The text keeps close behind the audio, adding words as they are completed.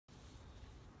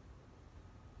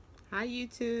Hi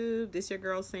YouTube, this your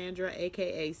girl Sandra,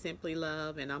 aka Simply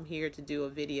Love, and I'm here to do a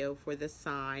video for the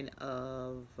sign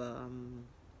of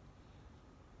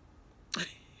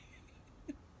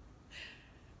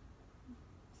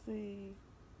see,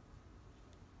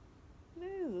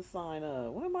 there's a sign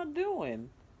of, what am I doing?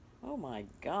 Oh my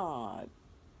God.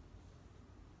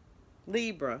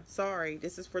 Libra, sorry,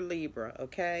 this is for Libra,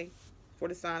 okay? For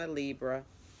the sign of Libra.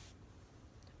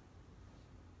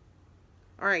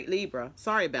 All right, Libra.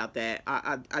 Sorry about that.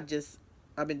 I'm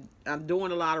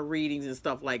doing a lot of readings and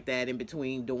stuff like that in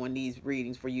between doing these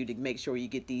readings for you to make sure you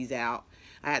get these out.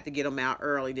 I had to get them out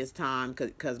early this time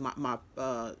because my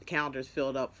calendar's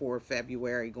filled up for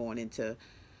February going into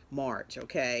March.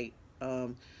 Okay,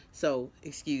 so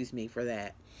excuse me for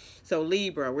that. So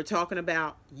Libra, we're talking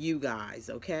about you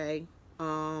guys. Okay,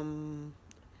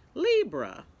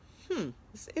 Libra.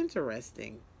 It's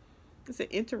interesting. It's an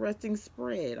interesting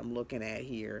spread I'm looking at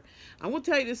here. I'm going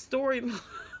to tell you the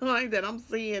storyline that I'm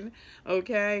seeing,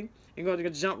 okay? I'm going to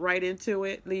jump right into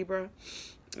it, Libra.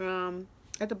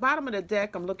 At the bottom of the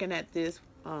deck, I'm looking at this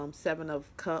Seven of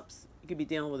Cups. You could be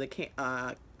dealing with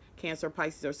a Cancer,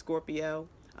 Pisces, or Scorpio.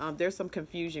 There's some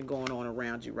confusion going on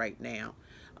around you right now.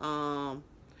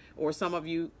 Or some of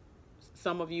you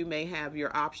may have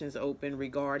your options open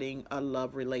regarding a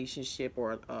love relationship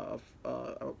or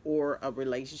a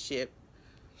relationship,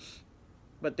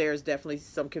 but there's definitely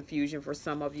some confusion for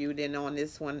some of you. Then on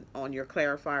this one, on your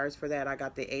clarifiers for that, I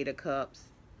got the Eight of Cups.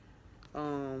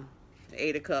 The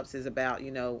Eight of Cups is about,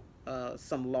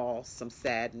 some loss, some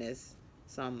sadness,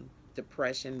 some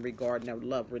depression regarding a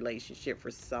love relationship for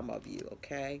some of you,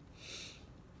 okay?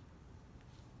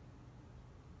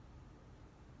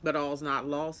 But all's not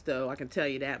lost, though. I can tell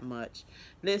you that much.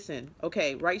 Listen,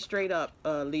 okay, right straight up,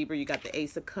 Libra, you got the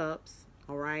Ace of Cups,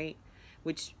 all right?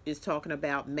 Which is talking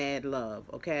about mad love,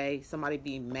 okay? Somebody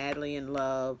being madly in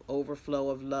love,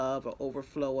 overflow of love, or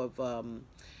overflow of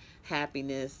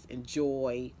happiness and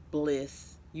joy,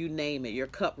 bliss, you name it. Your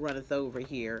cup runneth over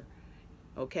here,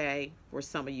 okay? For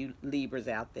some of you Libras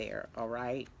out there, all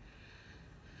right?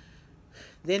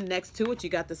 Then next to it, you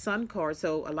got the Sun card.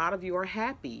 So a lot of you are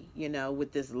happy,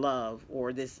 with this love,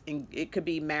 or this, it could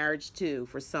be marriage too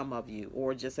for some of you,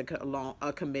 or just a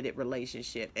committed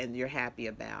relationship, and you're happy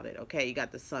about it, okay? You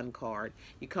got the Sun card.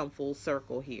 You come full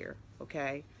circle here,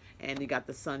 okay? And you got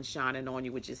the sun shining on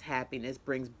you, which is happiness,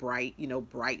 brings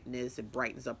brightness. It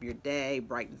brightens up your day,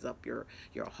 brightens up your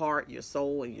heart, your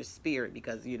soul, and your spirit,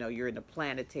 because, you're in the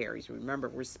planetaries. Remember,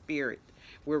 we're spirit.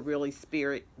 We're really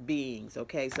spirit beings,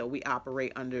 okay? So we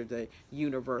operate under the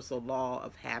universal law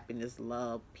of happiness,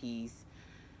 love, peace,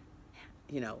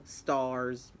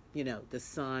 stars, the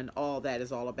sun. All that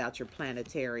is all about your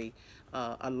planetary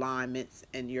alignments,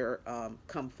 and your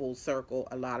come full circle.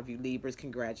 A lot of you Libras,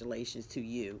 congratulations to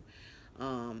you,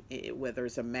 whether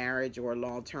it's a marriage or a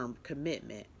long-term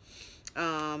commitment.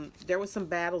 There was some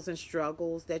battles and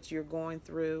struggles that you're going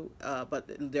through, but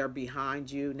they're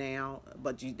behind you now,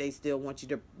 but they still want you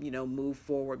to move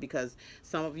forward, because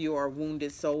some of you are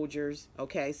wounded soldiers,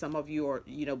 okay? Some of you are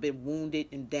been wounded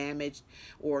and damaged,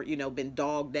 or been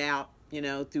dogged out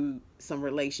through some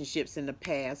relationships in the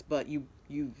past, but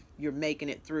you're making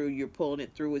it through. You're pulling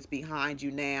it through. It's behind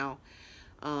you now,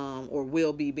 or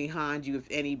will be behind you if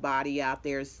anybody out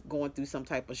there is going through some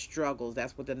type of struggles.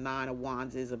 That's what the Nine of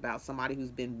Wands is about. Somebody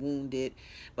who's been wounded,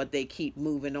 but they keep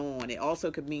moving on. It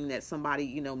also could mean that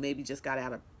somebody, maybe just got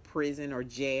out of prison or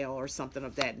jail or something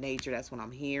of that nature. That's what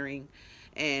I'm hearing.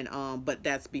 And but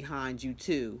that's behind you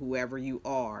too, whoever you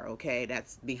are, okay?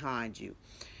 That's behind you.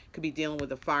 Could be dealing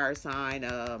with a fire sign,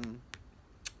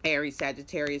 Aries,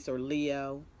 Sagittarius, or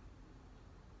Leo.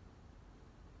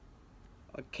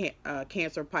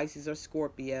 Cancer, Pisces, or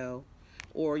Scorpio.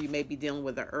 Or you may be dealing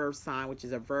with an earth sign, which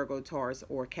is a Virgo, Taurus,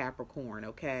 or Capricorn,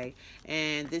 okay?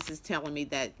 And this is telling me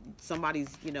that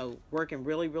somebody's, working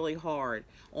really, really hard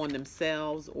on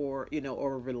themselves, or,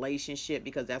 or a relationship,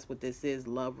 because that's what this is,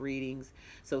 love readings.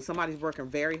 So somebody's working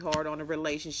very hard on a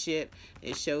relationship.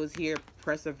 It shows here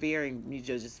persevering, you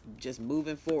just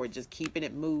moving forward, just keeping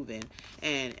it moving,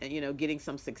 and getting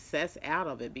some success out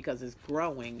of it, because it's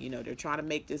growing. They're trying to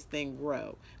make this thing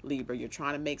grow. Libra, you're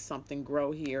trying to make something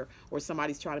grow here, or somebody's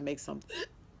trying to make something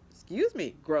excuse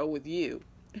me, grow with you.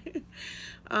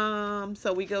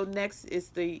 So we go next is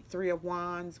the Three of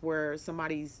Wands, where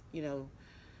somebody's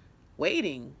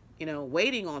waiting,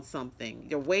 waiting on something.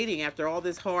 You're waiting after all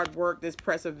this hard work, this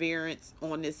perseverance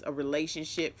on this a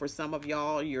relationship. For some of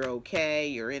y'all, you're okay.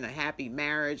 You're in a happy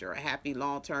marriage or a happy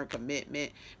long-term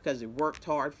commitment because you worked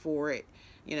hard for it,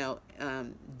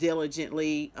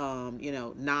 diligently,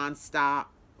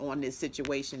 non-stop on this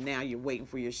situation. Now you're waiting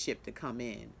for your ship to come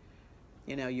in.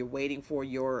 You know, you're waiting for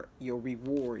your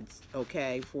rewards,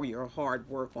 okay, for your hard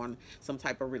work on some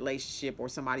type of relationship, or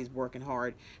somebody's working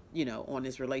hard, you know, on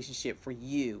this relationship for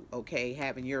you, okay,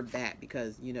 having your back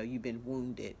because, you know, you've been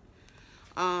wounded.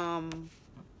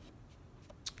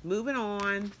 Moving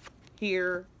on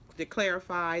here to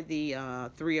clarify the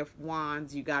Three of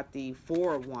Wands, you got the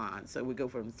Four of Wands. So we go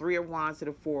from Three of Wands to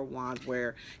the Four of Wands,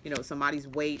 where, you know, somebody's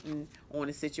waiting on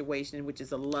a situation, which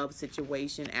is a love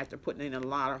situation, after putting in a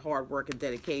lot of hard work and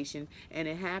dedication, and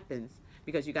it happens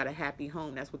because you got a happy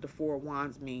home. That's what the Four of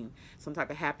Wands mean. Some type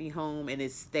of happy home, and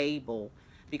it's stable,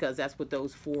 because that's what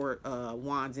those four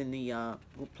wands in the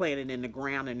planted in the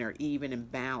ground, and they're even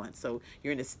and balanced. So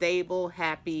you're in a stable,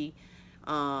 happy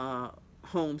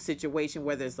home situation,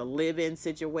 whether it's a live-in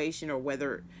situation or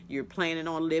whether you're planning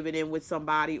on living in with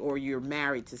somebody or you're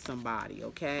married to somebody,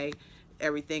 okay?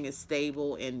 Everything is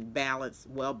stable and balanced,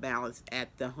 well balanced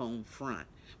at the home front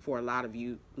for a lot of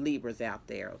you Libras out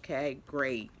there, okay?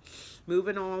 Great.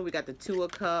 Moving on, we got the Two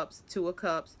of Cups. Two of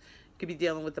Cups could be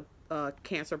dealing with the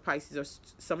Cancer, Pisces, or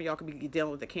some of y'all could be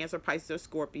dealing with the Cancer, Pisces, or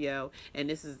Scorpio, and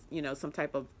this is, you know, some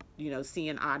type of, you know,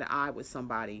 seeing eye to eye with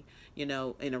somebody, you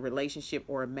know, in a relationship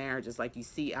or a marriage. It's like you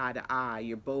see eye to eye.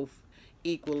 You're both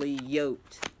equally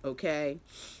yoked, okay?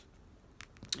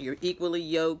 You're equally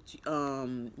yoked.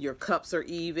 Your cups are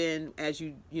even as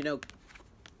you know,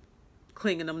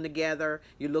 clinging them together.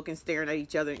 You're looking, staring at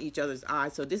each other in each other's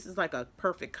eyes. So this is like a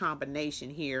perfect combination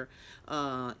here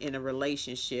in a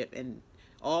relationship, and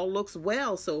all looks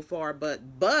well so far. But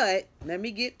let me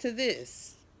get to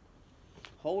this.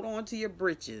 Hold on to your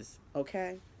britches,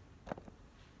 okay?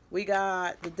 We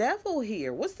got the devil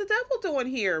here. What's the devil doing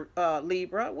here,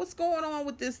 Libra? What's going on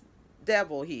with this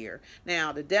devil here?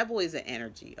 Now, the devil is an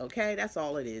energy, okay? That's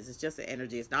all it is. It's just an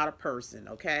energy. It's not a person,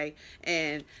 okay?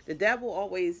 And the devil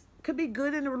always could be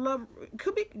good in the love,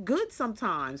 could be good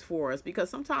sometimes for us,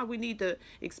 because sometimes we need to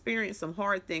experience some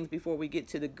hard things before we get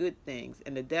to the good things.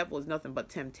 And the devil is nothing but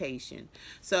temptation.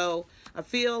 So I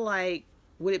feel like,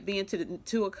 with it being to the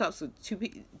Two of Cups, with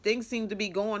things seem to be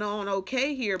going on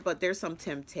okay here, but there's some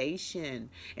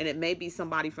temptation, and it may be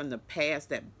somebody from the past,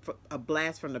 that a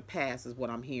blast from the past is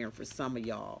what I'm hearing for some of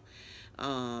y'all,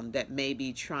 that may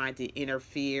be trying to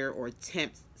interfere or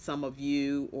tempt some of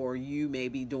you, or you may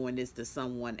be doing this to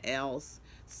someone else.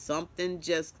 Something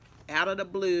just out of the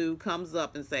blue comes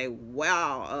up and say,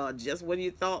 wow, just when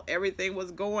you thought everything was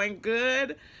going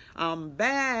good, I'm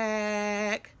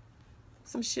back.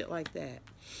 Some shit like that.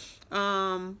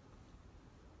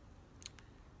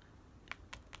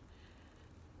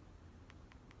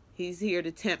 He's here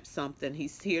to tempt something.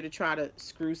 He's here to try to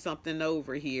screw something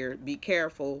over here. Be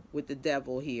careful with the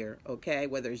devil here, okay?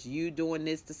 Whether it's you doing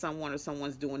this to someone or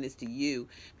someone's doing this to you,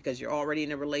 because you're already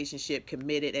in a relationship,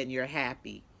 committed, and you're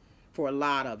happy for a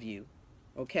lot of you,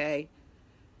 okay?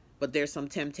 But there's some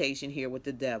temptation here with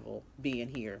the devil being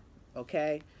here,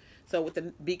 okay? So with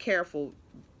the, be careful,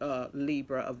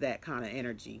 Libra, of that kind of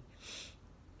energy.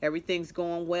 Everything's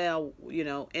going well, you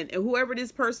know, and whoever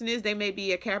this person is, they may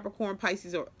be a Capricorn,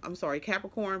 Pisces, or I'm sorry,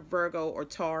 Capricorn, Virgo, or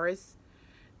Taurus.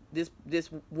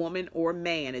 This woman or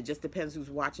man, it just depends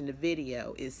who's watching the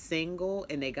video, is single,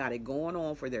 and they got it going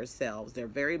on for themselves. They're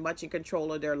very much in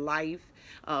control of their life.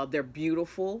 They're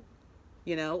beautiful,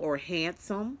 you know, or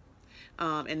handsome,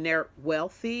 and they're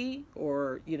wealthy,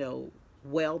 or, you know,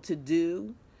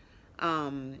 well-to-do,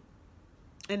 and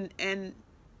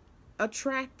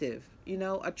attractive, you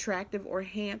know, attractive or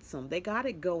handsome. They got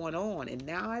it going on. And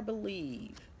now I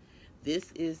believe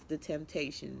this is the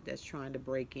temptation that's trying to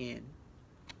break in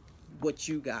what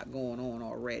you got going on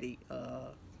already,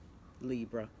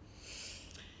 Libra.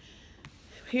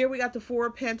 Here we got the Four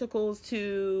of Pentacles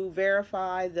to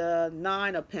verify the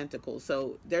Nine of Pentacles.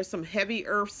 So there's some heavy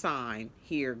earth sign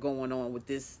here going on with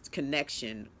this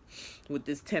connection, with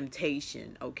this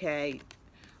temptation, okay?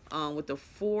 With the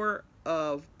Four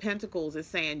of Pentacles, it's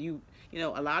saying you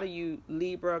know, a lot of you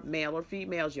Libra, male or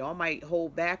females, y'all might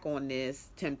hold back on this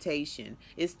temptation.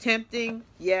 It's tempting,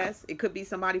 yes. It could be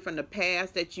somebody from the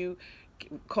past that you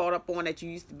caught up on, that you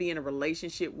used to be in a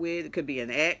relationship with. It could be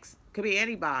an ex, could be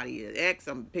anybody. An ex,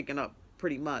 I'm picking up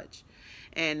pretty much.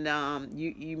 And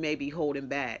you may be holding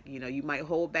back. You know, you might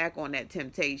hold back on that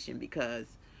temptation because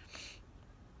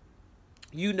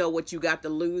you know what you got to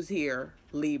lose here,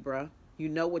 Libra. You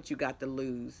know what you got to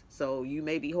lose. So you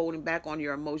may be holding back on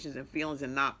your emotions and feelings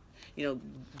and not, you know,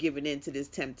 giving in to this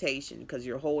temptation, because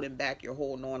you're holding back. You're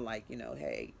holding on like, you know,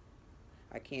 hey,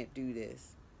 I can't do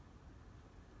this.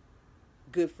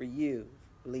 Good for you,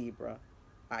 Libra.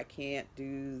 I can't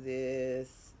do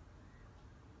this.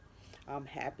 I'm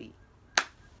happy.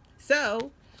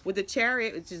 So with the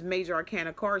Chariot, it's just major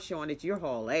arcana card showing that you're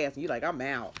haul ass. And you're like, I'm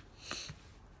out.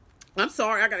 I'm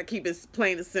sorry, I gotta keep it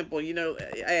plain and simple. You know,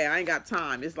 hey, I ain't got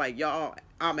time. It's like, y'all,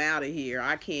 I'm out of here.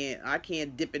 I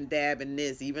can't dip and dab in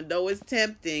this, even though it's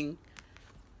tempting,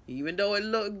 even though it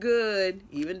looked good,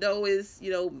 even though it's,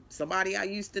 you know, somebody I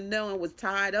used to know and was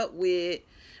tied up with,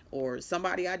 or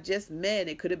somebody I just met.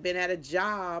 It could have been at a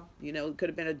job, you know, it could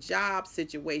have been a job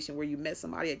situation where you met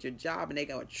somebody at your job and they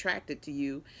got attracted to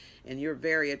you, and you're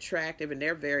very attractive and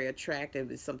they're very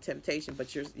attractive. It's some temptation,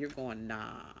 but you're going,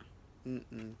 nah,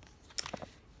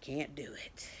 can't do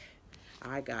it.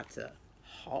 I got to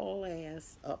haul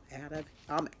ass up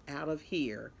I'm out of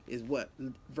here, is what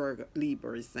Virgo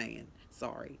Libra is saying.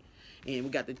 Sorry. And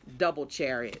we got the double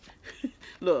Chariot.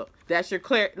 Look, that's your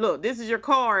look, this is your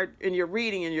card in your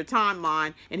reading in your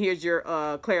timeline, and here's your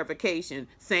clarification.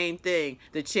 Same thing,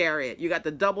 the Chariot. You got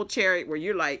the double Chariot where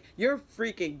you're like, you're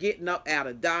freaking getting up out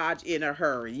of Dodge in a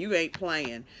hurry. You ain't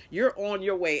playing. You're on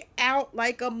your way out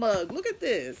like a mug. Look at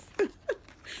this.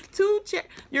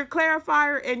 Your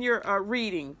clarifier and your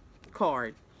reading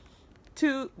card.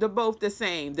 They're both the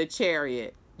same. The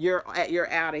Chariot. You're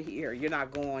out of here. You're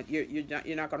not going.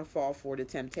 You're not going to fall for the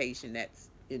temptation that's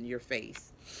in your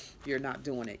face. You're not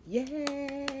doing it.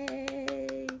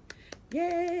 Yay!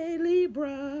 Yay,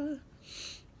 Libra.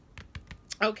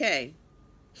 Okay.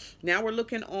 Now we're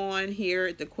looking on here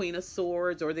at the Queen of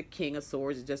Swords or the King of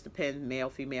Swords. It just depends, male,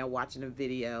 female, watching the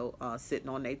video, sitting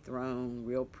on their throne,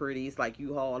 real pretty. It's like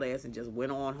you hauled ass and just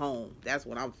went on home. That's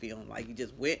what I'm feeling like. You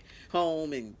just went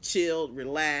home and chilled,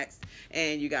 relaxed,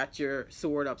 and you got your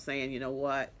sword up saying, you know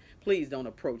what? Please don't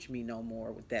approach me no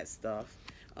more with that stuff.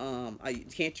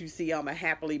 Can't you see I'm a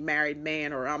happily married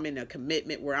man, or I'm in a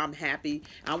commitment where I'm happy?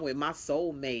 I'm with my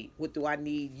soulmate. What do I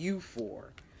need you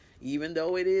for? Even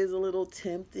though it is a little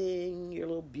tempting, you're a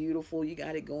little beautiful, you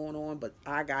got it going on, but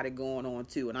I got it going on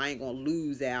too, and I ain't gonna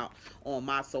lose out on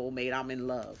my soulmate. I'm in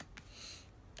love.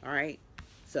 All right?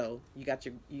 So you got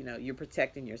your, you know, you're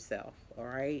protecting yourself. All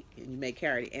right? And you may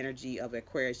carry the energy of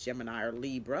Aquarius, Gemini, or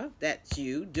Libra. That's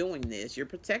you doing this. You're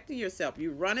protecting yourself.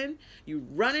 You're running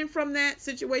from that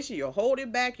situation. You're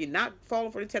holding back. You're not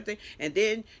falling for the temptation. And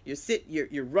then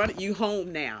you're running. You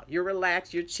home now. You're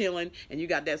relaxed. You're chilling. And you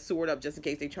got that sword up just in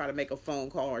case they try to make a phone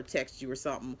call or text you or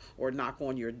something or knock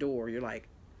on your door. You're like,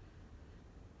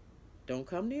 don't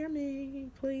come near me,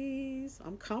 please.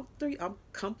 I'm comfy,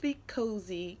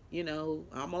 cozy. You know,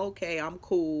 I'm okay. I'm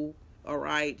cool. All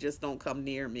right, just don't come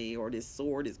near me, or this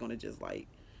sword is going to just like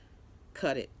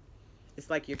cut it. It's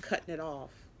like you're cutting it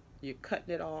off. You're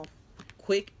cutting it off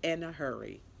quick and a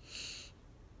hurry.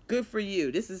 Good for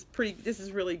you. This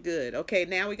is really good. Okay,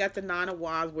 now we got the Nine of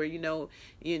Wands where, you know,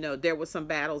 there was some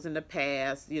battles in the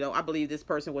past. You know, I believe this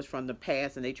person was from the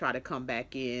past and they try to come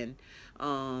back in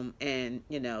and,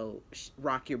 you know,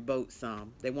 rock your boat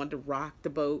some. They want to rock the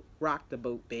boat,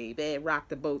 baby. Rock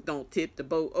the boat, don't tip the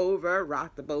boat over.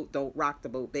 Rock the boat, don't rock the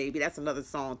boat, baby. That's another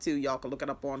song too. Y'all can look it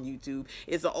up on YouTube.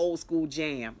 It's an old school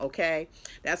jam, okay?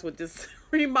 That's what this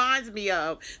reminds me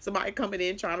of. Somebody coming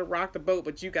in trying to rock the boat,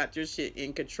 but you got your shit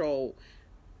in control,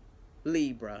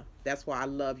 Libra. That's why I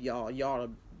love y'all. Y'all are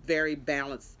very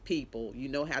balanced people. You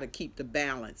know how to keep the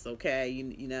balance, okay?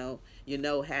 You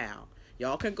know how.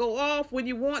 Y'all can go off when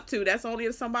you want to. That's only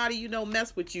if somebody, you know,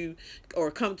 mess with you or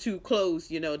come too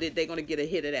close, you know, they're going to get a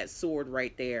hit of that sword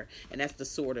right there. And that's the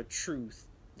sword of truth.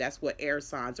 That's what air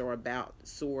signs are about, the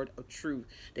sword of truth.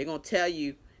 They're going to tell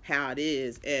you how it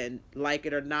is, and like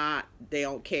it or not, they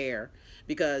don't care,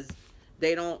 because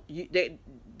they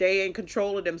in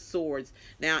control of them swords.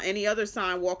 Now any other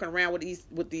sign walking around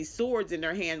with these swords in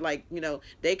their hand, like, you know,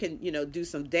 they can, you know, do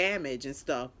some damage and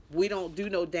stuff. We don't do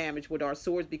no damage with our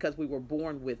swords because we were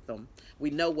born with them. We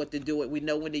know what to do it. We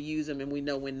know when to use them, and we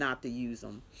know when not to use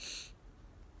them,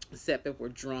 except if we're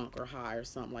drunk or high or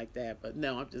something like that. But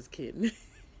no, I'm just kidding.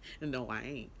 No, I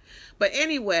ain't. But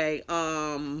anyway,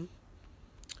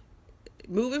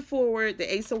 moving forward,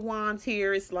 the Ace of Wands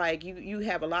here is like you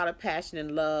have a lot of passion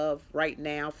and love right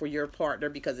now for your partner,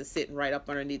 because it's sitting right up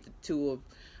underneath the Two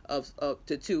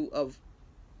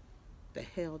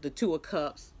of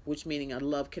Cups, which meaning a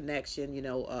love connection, you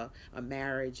know, a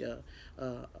marriage, a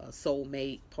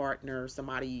soulmate partner,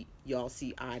 somebody y'all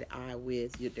see eye to eye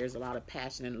with. There's a lot of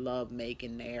passion and love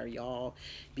making there. Y'all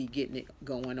be getting it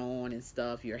going on and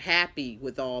stuff. You're happy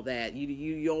with all that.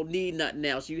 You don't need nothing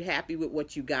else. You happy with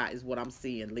what you got is what I'm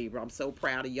seeing, Libra. I'm so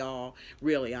proud of y'all.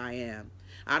 Really, I am.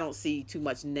 I don't see too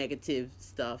much negative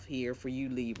stuff here for you,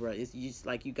 Libra. It's just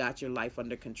like you got your life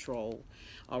under control.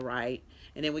 All right.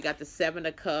 And then we got the Seven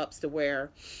of Cups, to where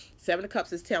Seven of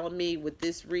Cups is telling me with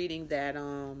this reading that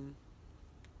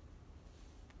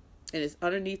and it's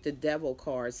underneath the devil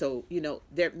card. So you know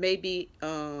there maybe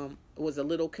was a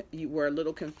little, you were a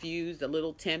little confused, a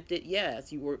little tempted.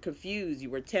 Yes, you were confused,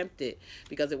 you were tempted,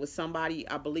 because it was somebody,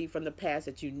 I believe, from the past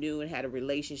that you knew and had a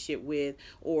relationship with,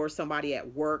 or somebody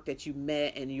at work that you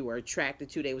met and you were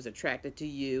attracted to. They was attracted to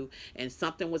you, and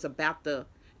something was about the,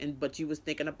 and but you was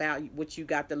thinking about what you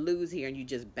got to lose here, and you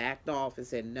just backed off and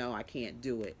said, no, I can't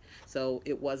do it. So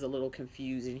it was a little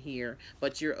confusing here,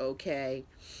 but you're okay.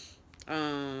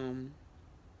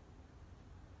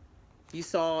 You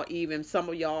saw, even some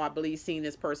of y'all, I believe, seen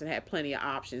this person had plenty of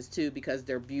options too, because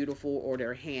they're beautiful or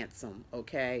they're handsome,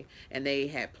 okay? And they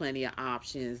had plenty of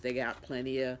options. They got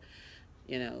plenty of,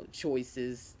 you know,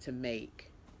 choices to make.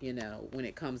 You know, when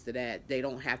it comes to that, they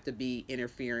don't have to be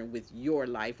interfering with your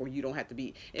life, or you don't have to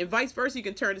be, and vice versa. You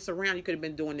can turn this around. You could have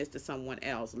been doing this to someone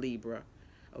else, Libra.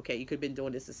 Okay, you could have been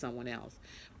doing this to someone else.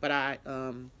 But I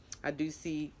do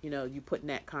see, you know, you putting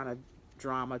that kind of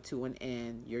drama to an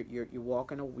end. You're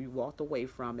walking, you walked away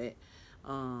from it,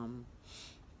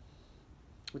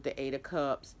 with the 8 of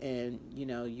Cups, and you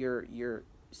know you're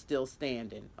still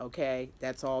standing. Okay,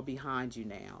 that's all behind you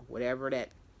now. Whatever that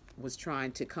was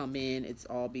trying to come in, it's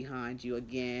all behind you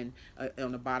again.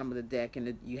 On the bottom of the deck,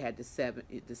 and you had the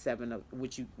seven of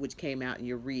which came out in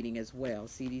your reading as well.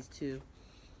 See these two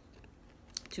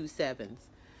sevens.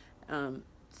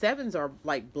 Sevens are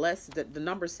like blessed. The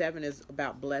number 7 is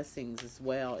about blessings as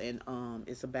well, and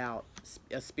it's about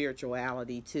a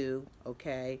spirituality too.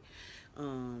 Okay.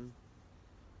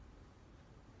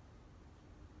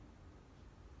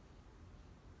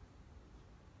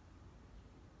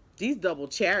 These double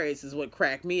chariots is what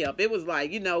cracked me up. It was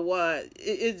like, you know what?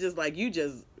 It's just like you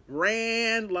just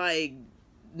ran like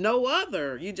no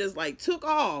other. You just like took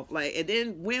off, like, and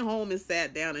then went home and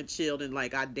sat down and chilled, and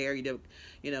like, I dare you to,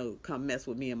 you know, come mess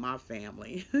with me and my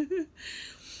family.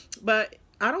 But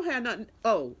I don't have nothing.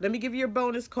 Oh, let me give you your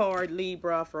bonus card,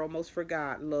 Libra, for almost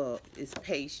forgot. Look, it's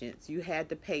patience. You had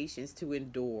the patience to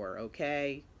endure,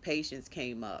 okay? Patience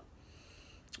came up.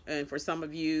 And for some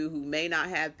of you who may not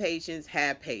have patience,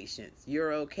 have patience.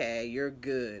 You're okay. You're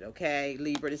good. Okay,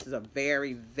 Libra, this is a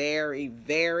very, very,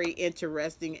 very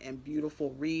interesting and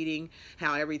beautiful reading.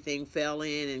 How everything fell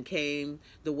in and came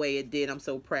the way it did. I'm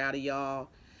so proud of y'all.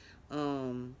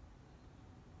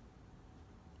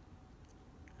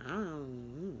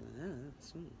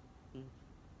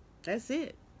 That's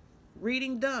it.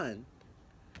 Reading done.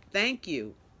 Thank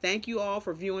you. Thank you all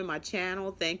for viewing my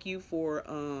channel. Thank you for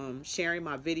sharing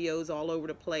my videos all over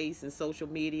the place and social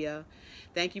media.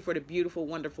 Thank you for the beautiful,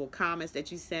 wonderful comments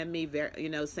that you send me, you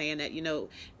know, saying that, you know,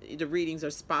 the readings are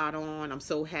spot on. I'm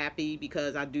so happy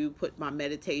because I do put my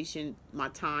meditation, my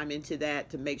time into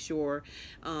that to make sure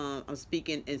I'm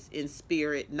speaking in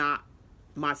spirit, not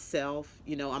myself.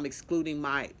 You know, I'm excluding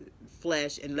my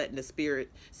flesh and letting the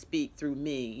spirit speak through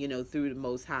me, you know, through the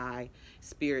Most High,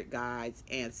 spirit guides,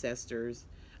 ancestors.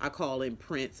 I call in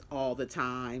Prince all the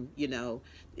time, you know,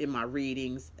 in my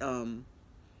readings, and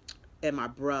my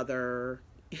brother,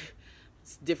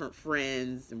 different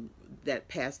friends that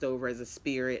passed over as a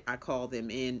spirit, I call them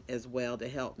in as well to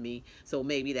help me. So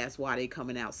maybe that's why they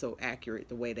coming out so accurate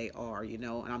the way they are, you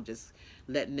know, and I'm just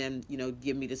letting them, you know,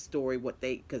 give me the story,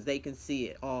 because they can see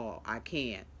it all. I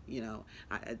can't. You know,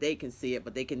 they can see it,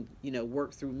 but they can, you know,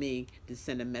 work through me to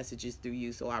send the messages through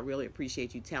you. So I really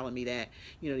appreciate you telling me that,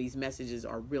 you know, these messages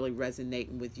are really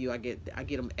resonating with you. I get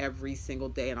them every single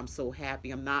day, and I'm so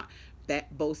happy. I'm not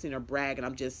boasting or bragging.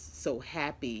 I'm just so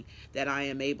happy that I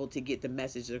am able to get the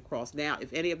message across. Now,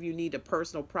 if any of you need a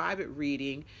personal private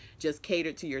reading, just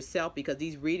cater to yourself, because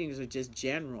these readings are just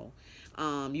general.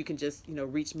 You can just, you know,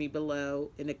 reach me below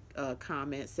in the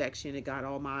comment section. It got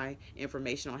all my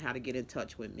information on how to get in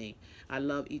touch with me. I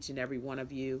love each and every one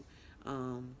of you.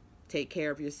 Take care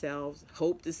of yourselves.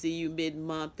 Hope to see you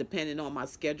mid-month, depending on my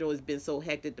schedule. It's been so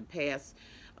hectic the past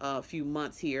few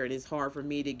months here. It is hard for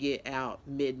me to get out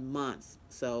mid-months.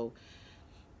 So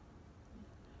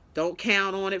don't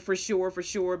count on it for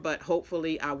sure, but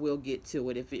hopefully I will get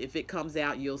to it. If it comes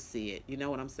out, you'll see it. You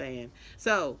know what I'm saying?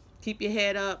 So keep your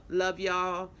head up. Love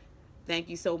y'all. Thank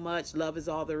you so much. Love is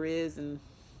all there is. And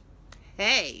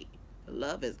hey,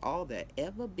 love is all there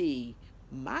ever be.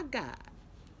 My God.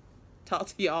 Talk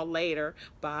to y'all later.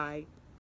 Bye.